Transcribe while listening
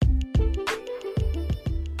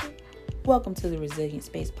Welcome to the Resilient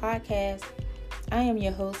Space podcast. I am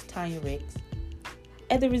your host, Tanya Ricks.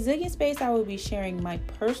 At the Resilient Space, I will be sharing my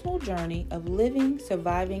personal journey of living,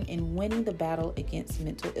 surviving, and winning the battle against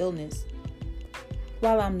mental illness.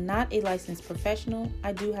 While I'm not a licensed professional,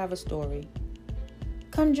 I do have a story.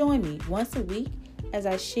 Come join me once a week as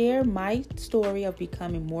I share my story of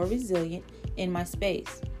becoming more resilient in my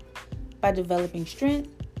space by developing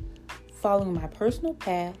strength, following my personal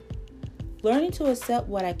path, learning to accept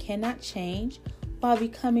what I cannot change while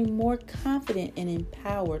becoming more confident and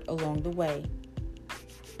empowered along the way.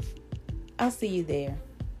 I'll see you there.